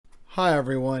Hi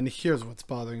everyone, here's what's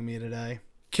bothering me today.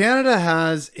 Canada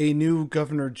has a new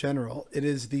Governor General. It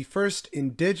is the first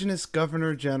Indigenous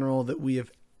Governor General that we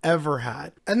have ever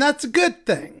had. And that's a good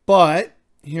thing. But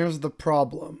here's the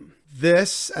problem.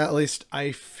 This, at least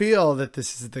I feel that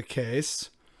this is the case,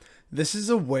 this is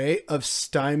a way of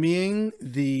stymieing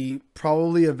the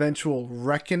probably eventual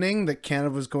reckoning that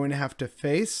Canada was going to have to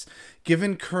face,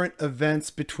 given current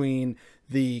events between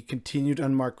the continued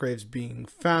unmarked graves being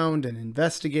found and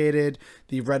investigated,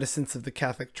 the reticence of the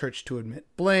Catholic Church to admit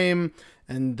blame,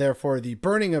 and therefore the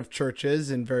burning of churches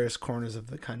in various corners of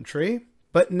the country.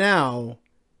 But now,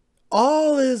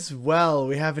 all is well.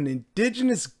 We have an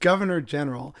Indigenous Governor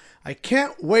General. I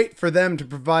can't wait for them to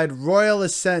provide royal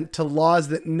assent to laws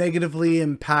that negatively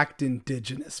impact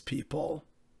Indigenous people.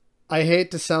 I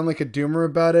hate to sound like a doomer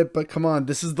about it, but come on,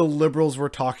 this is the Liberals we're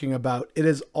talking about. It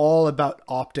is all about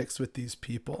optics with these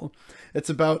people. It's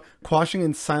about quashing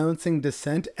and silencing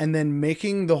dissent and then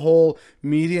making the whole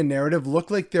media narrative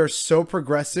look like they're so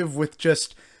progressive with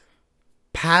just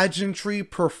pageantry,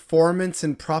 performance,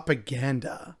 and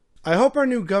propaganda. I hope our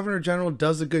new Governor General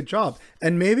does a good job,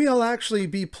 and maybe I'll actually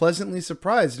be pleasantly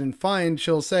surprised and find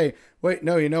she'll say, wait,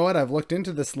 no, you know what? I've looked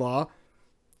into this law.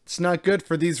 It's not good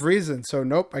for these reasons, so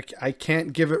nope, I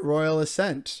can't give it royal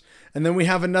assent. And then we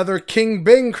have another King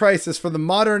Bing crisis for the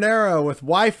modern era with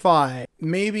Wi-Fi.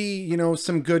 Maybe, you know,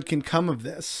 some good can come of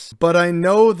this. But I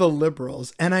know the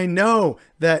Liberals, and I know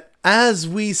that as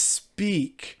we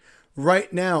speak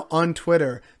right now on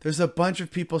Twitter, there's a bunch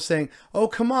of people saying, oh,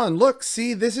 come on, look,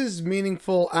 see, this is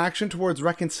meaningful action towards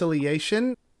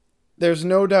reconciliation. There's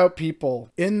no doubt people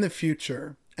in the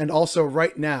future, and also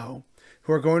right now,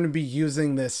 who are going to be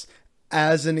using this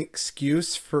as an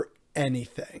excuse for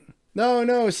anything.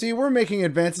 No, see, we're making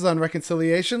advances on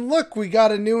reconciliation. Look, we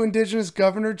got a new Indigenous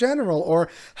Governor General. Or,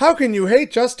 how can you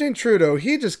hate Justin Trudeau?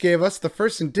 He just gave us the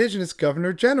first Indigenous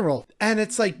Governor General. And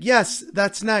it's like, yes,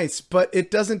 that's nice, but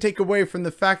it doesn't take away from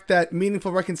the fact that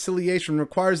meaningful reconciliation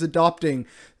requires adopting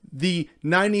the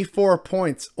 94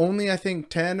 points, only I think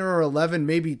 10 or 11,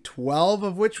 maybe 12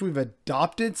 of which we've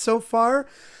adopted so far.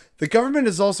 The government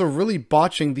is also really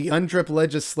botching the UNDRIP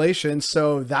legislation,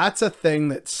 so that's a thing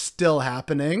that's still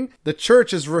happening. The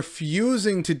church is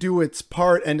refusing to do its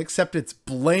part and accept its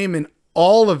blame in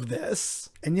all of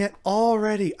this. And yet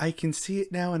already I can see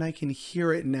it now and I can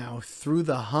hear it now through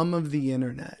the hum of the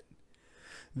internet.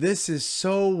 This is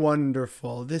so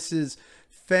wonderful. This is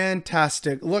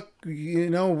fantastic. Look, you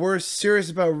know, we're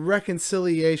serious about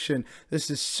reconciliation.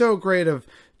 This is so great of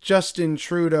Justin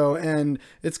Trudeau, and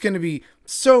it's going to be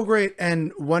so great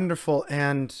and wonderful,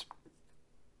 and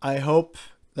I hope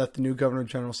that the new Governor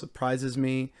General surprises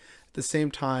me. At the same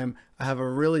time, I have a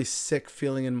really sick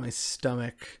feeling in my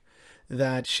stomach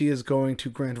that she is going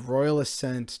to grant royal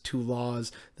assent to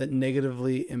laws that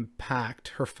negatively impact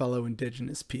her fellow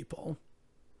Indigenous people.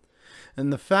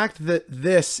 And the fact that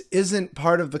this isn't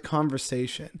part of the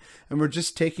conversation, and we're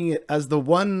just taking it as the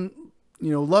one, you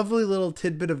know, lovely little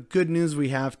tidbit of good news we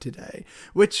have today,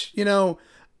 which, you know,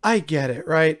 I get it,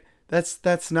 right?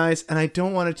 That's nice. And I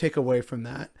don't want to take away from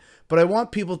that, but I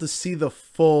want people to see the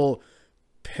full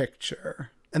picture.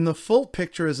 And the full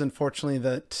picture is, unfortunately,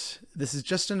 that this is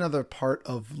just another part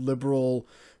of liberal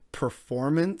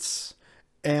performance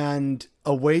and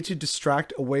a way to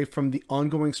distract away from the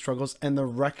ongoing struggles and the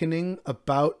reckoning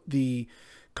about the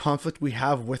conflict we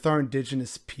have with our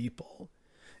Indigenous people.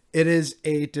 It is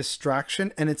a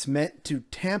distraction, and it's meant to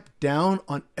tamp down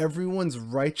on everyone's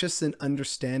righteous and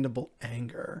understandable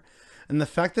anger. And the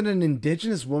fact that an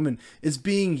Indigenous woman is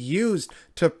being used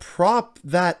to prop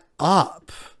that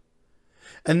up,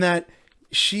 and that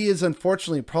she is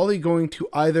unfortunately probably going to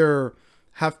either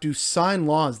have to sign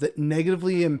laws that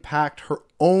negatively impact her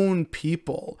own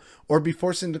people or be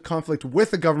forced into conflict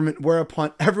with the government,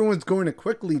 whereupon everyone's going to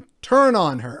quickly turn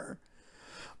on her.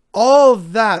 All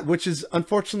that, which is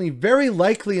unfortunately very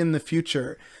likely in the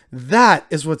future, that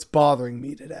is what's bothering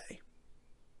me today.